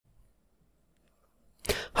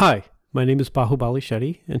Hi, my name is Bahubali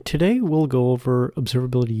Shetty, and today we'll go over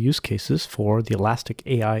observability use cases for the Elastic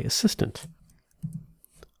AI Assistant.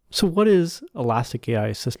 So what is Elastic AI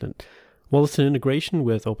Assistant? Well, it's an integration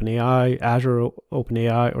with OpenAI, Azure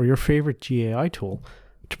OpenAI, or your favorite GAI tool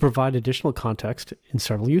to provide additional context in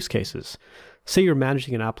several use cases. Say you're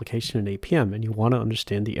managing an application in APM and you want to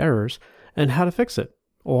understand the errors and how to fix it,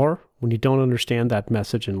 or when you don't understand that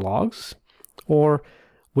message in logs, or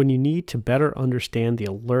when you need to better understand the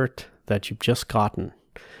alert that you've just gotten.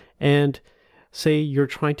 And say you're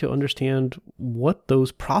trying to understand what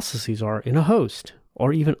those processes are in a host,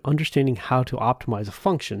 or even understanding how to optimize a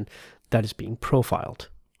function that is being profiled.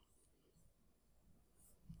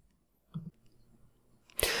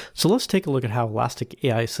 So let's take a look at how Elastic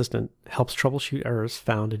AI Assistant helps troubleshoot errors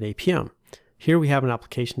found in APM. Here we have an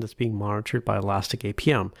application that's being monitored by Elastic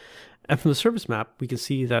APM. And from the service map, we can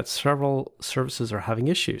see that several services are having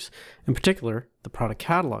issues, in particular, the product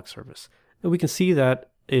catalog service. And we can see that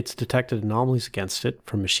it's detected anomalies against it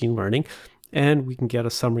from machine learning, and we can get a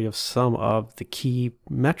summary of some of the key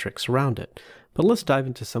metrics around it. But let's dive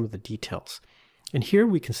into some of the details. And here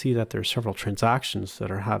we can see that there are several transactions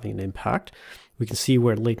that are having an impact. We can see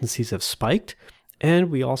where latencies have spiked, and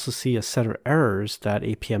we also see a set of errors that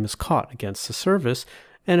APM has caught against the service,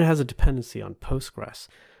 and it has a dependency on Postgres.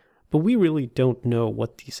 But we really don't know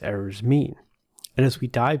what these errors mean. And as we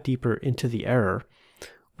dive deeper into the error,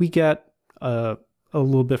 we get a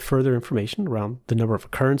little bit further information around the number of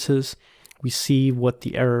occurrences. We see what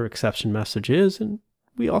the error exception message is, and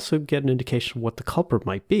we also get an indication of what the culprit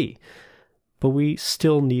might be. But we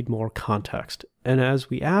still need more context. And as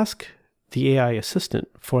we ask the AI assistant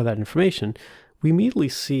for that information, we immediately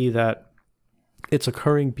see that it's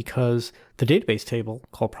occurring because the database table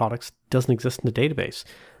called products doesn't exist in the database.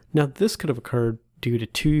 Now, this could have occurred due to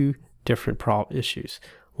two different issues.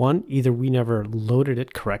 One, either we never loaded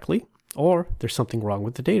it correctly, or there's something wrong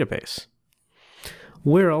with the database.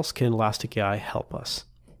 Where else can Elastic AI help us?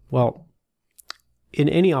 Well, in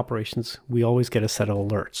any operations, we always get a set of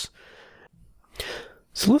alerts.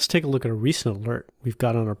 So let's take a look at a recent alert we've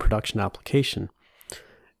got on our production application.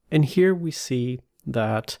 And here we see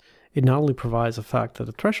that it not only provides the fact that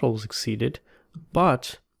the threshold was exceeded,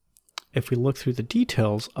 but if we look through the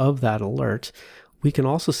details of that alert, we can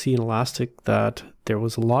also see in Elastic that there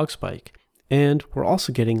was a log spike. And we're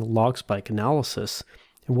also getting log spike analysis.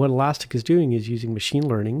 And what Elastic is doing is using machine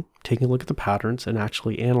learning, taking a look at the patterns and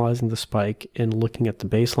actually analyzing the spike and looking at the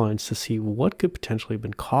baselines to see what could potentially have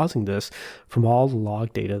been causing this from all the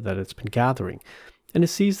log data that it's been gathering. And it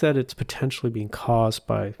sees that it's potentially being caused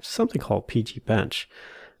by something called PG bench.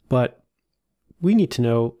 But we need to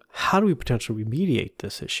know, how do we potentially remediate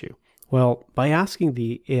this issue? Well, by asking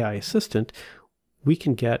the AI assistant, we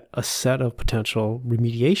can get a set of potential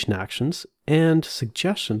remediation actions and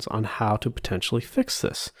suggestions on how to potentially fix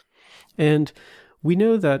this. And we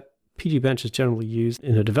know that PG bench is generally used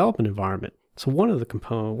in a development environment. So one of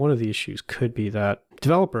the issues could be that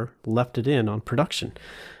developer left it in on production.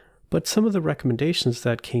 But some of the recommendations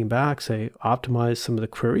that came back say optimize some of the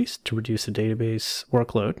queries to reduce the database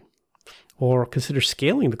workload, or consider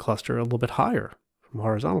scaling the cluster a little bit higher from a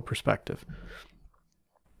horizontal perspective.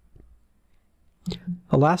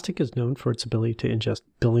 Elastic is known for its ability to ingest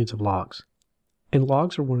billions of logs, and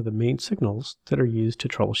logs are one of the main signals that are used to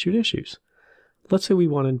troubleshoot issues. Let's say we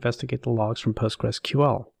want to investigate the logs from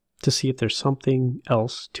PostgreSQL to see if there's something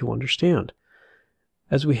else to understand.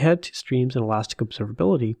 As we head to streams in Elastic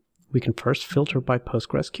Observability, we can first filter by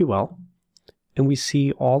PostgreSQL, and we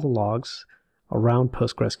see all the logs around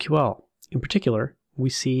PostgreSQL. In particular, we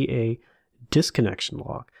see a disconnection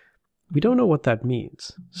log. We don't know what that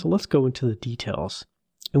means, so let's go into the details.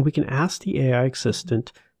 And we can ask the AI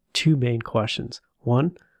assistant two main questions.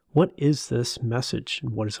 One, what is this message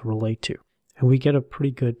and what does it relate to? And we get a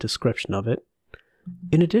pretty good description of it.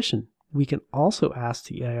 In addition, we can also ask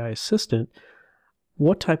the AI assistant,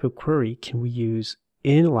 what type of query can we use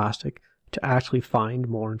in Elastic to actually find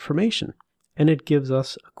more information? And it gives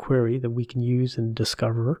us a query that we can use in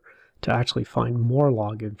Discover to actually find more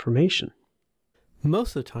log information.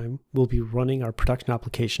 Most of the time, we'll be running our production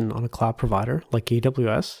application on a cloud provider like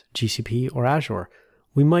AWS, GCP, or Azure.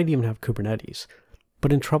 We might even have Kubernetes.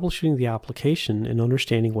 But in troubleshooting the application and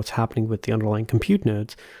understanding what's happening with the underlying compute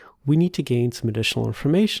nodes, we need to gain some additional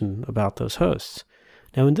information about those hosts.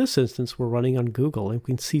 Now, in this instance, we're running on Google, and we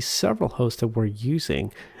can see several hosts that we're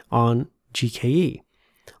using on GKE.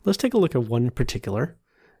 Let's take a look at one in particular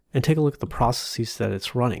and take a look at the processes that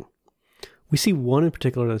it's running. We see one in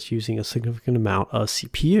particular that's using a significant amount of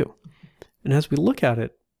CPU. And as we look at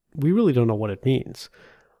it, we really don't know what it means.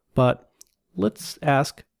 But let's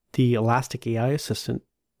ask the Elastic AI assistant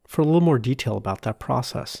for a little more detail about that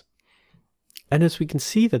process. And as we can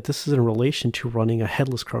see that this is in relation to running a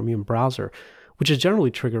headless Chromium browser, which is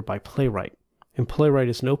generally triggered by Playwright. And Playwright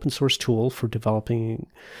is an open source tool for developing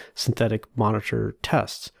synthetic monitor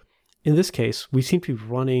tests. In this case, we seem to be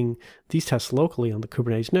running these tests locally on the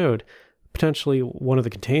Kubernetes node. Potentially one of the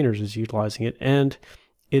containers is utilizing it, and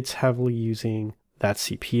it's heavily using that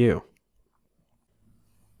CPU.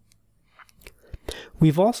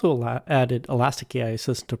 We've also added Elastic AI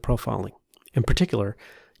Assistant to profiling. In particular,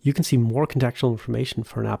 you can see more contextual information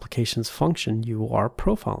for an application's function you are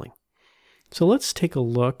profiling. So let's take a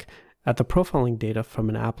look at the profiling data from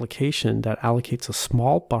an application that allocates a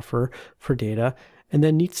small buffer for data and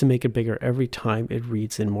then needs to make it bigger every time it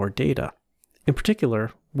reads in more data. In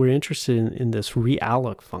particular, we're interested in this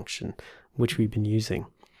realloc function, which we've been using.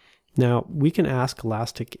 Now, we can ask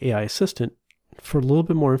Elastic AI Assistant for a little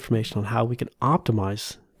bit more information on how we can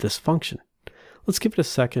optimize this function. Let's give it a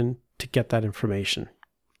second to get that information.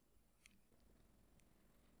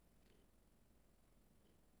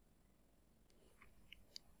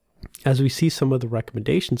 As we see some of the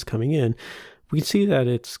recommendations coming in, we can see that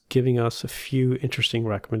it's giving us a few interesting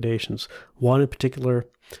recommendations. One in particular,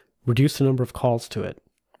 reduce the number of calls to it.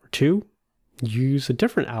 Or two, use a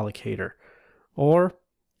different allocator. Or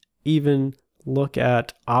even look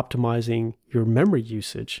at optimizing your memory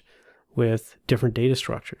usage with different data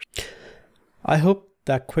structures. I hope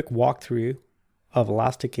that quick walkthrough of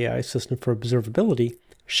Elastic AI Assistant for Observability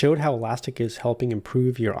showed how Elastic is helping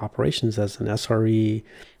improve your operations as an SRE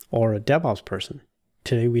or a DevOps person.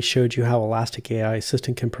 Today we showed you how Elastic AI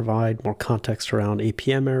Assistant can provide more context around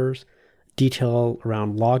APM errors, detail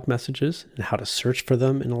around log messages and how to search for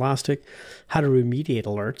them in Elastic, how to remediate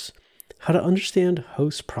alerts, how to understand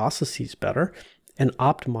host processes better, and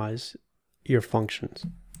optimize your functions.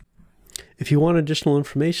 If you want additional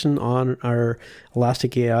information on our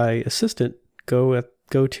Elastic AI Assistant, go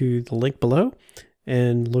to the link below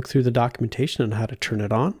and look through the documentation on how to turn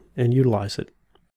it on and utilize it.